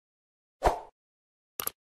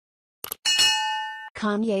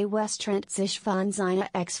Kanye West trennt sich von seiner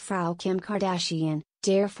Ex-Frau Kim Kardashian.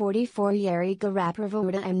 Der 44-jährige Rapper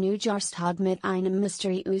wurde am Neujahrstag mit einem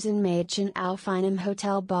mysteriösen Mädchen auf einem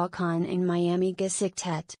Hotelbalkon in Miami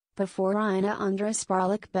gesichtet, bevor eine andere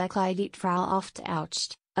spärlich bekleidete Frau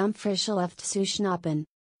auftaucht, frische Luft zu schnappen.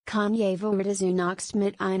 Kanye wurde zunächst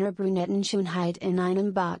mit einer brünetten Schönheit in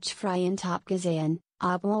einem bauchfreien Top gesehen,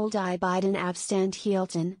 obwohl die beiden Abstand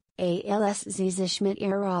hielten, als sie sich mit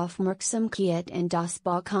ihrer Aufmerksamkeit in das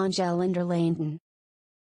Balkongeländer lehnten.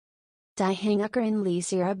 Die Hängerin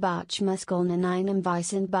ließ ihre Bauchmuskeln in einem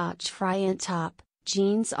weißen bauchfreien Top,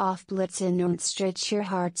 Jeans aufblitzen und strich ihr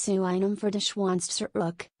Haar zu einem Pferdeschwanz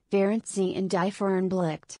zurück, während sie in die Ferne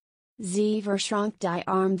blickt. Sie verschrank die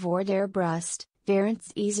Arme vor der Brust, während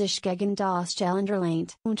sie sich gegen das Geländer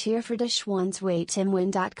lehnt und ihr Pferdeschwanz weht im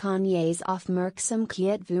Wind. Kanyes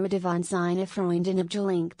Aufmerksamkeit wurde von seiner Freundin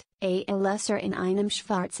abgelenkt, als in einem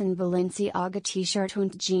schwarzen Balenciaga-T-Shirt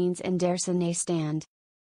und Jeans in der Sonne stand.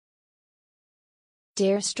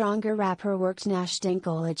 Der strenge Rapper worked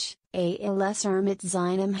nachdenklich, als mit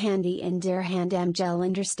seinem Handy in der Hand am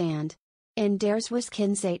Geländer stand. In der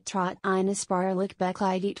Zwischenzeit trat eine spärlich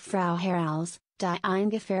bekleidete Frau heraus, die ein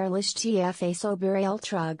gefährlich tiefes Oberteil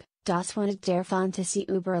trug, das von der Fantasie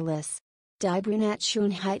überließ. Die brünette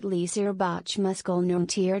Schönheit ließ ihr Bauchmuskeln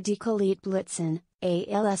und ihr Dekolleté blitzen,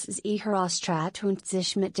 als sie heraustrat und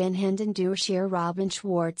sich mit den Händen durch ihr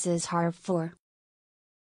rabenschwarzes Haar fuhr.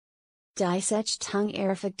 Die Sichtung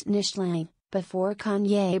erfolgt nicht lang, bevor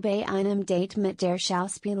Kanye bei einem Date mit der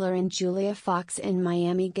Schauspielerin Julia Fox in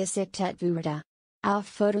Miami gesichtet wurde. Auf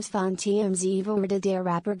Fotos von TMZ wurde der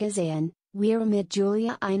Rapper gesehen, wie mit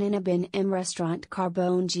Julia einen Abend im Restaurant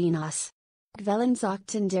Carbone genoss. Quellen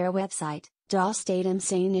sagten der Website, das Datum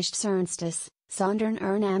sei nichts Ernstes, sondern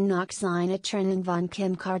nahm nach seiner Trennung von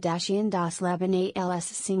Kim Kardashian das Leben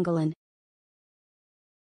als Singlein.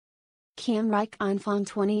 Kim reich Anfang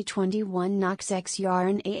 2021 nach 6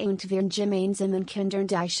 Jahren und ihren gemeinsamen Kindern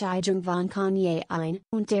die Scheidung von Kanye ein,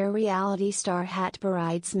 und der Reality-Star hat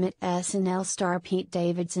bereits mit SNL-Star Pete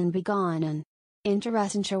Davidson begonnen.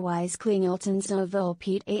 Interessanterweise klingelten sowohl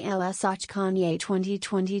Pete als auch Kanye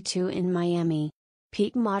 2022 in Miami.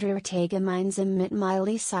 Pete moderierte gemeinsam mit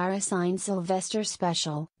Miley Cyrus ein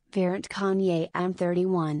Silvester-Special, während Kanye am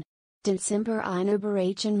 31. Dezember eine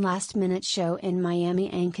Überraschung Last-Minute-Show in Miami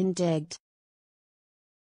ankündigt.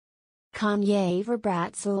 Kanye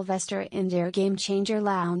verbrat Silvester in der Game Changer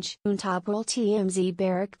Lounge und obwohl TMZ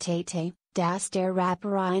berichtete, dass der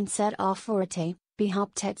Rapper ein Set aufführte,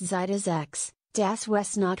 behauptet Seite 6, dass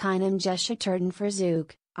West nach einem gescheiterten Versuch,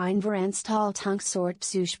 ein Veranstaltungsort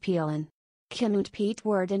zu spielen. Kim und Pete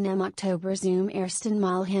wurden im Oktober zum ersten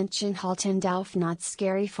Mal Händchen haltend auf Knott's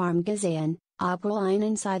Scary Farm gesehen, obwohl ein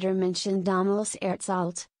Insider-Mensch damals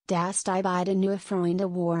erzählt, dass die beiden nur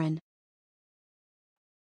Freunde waren.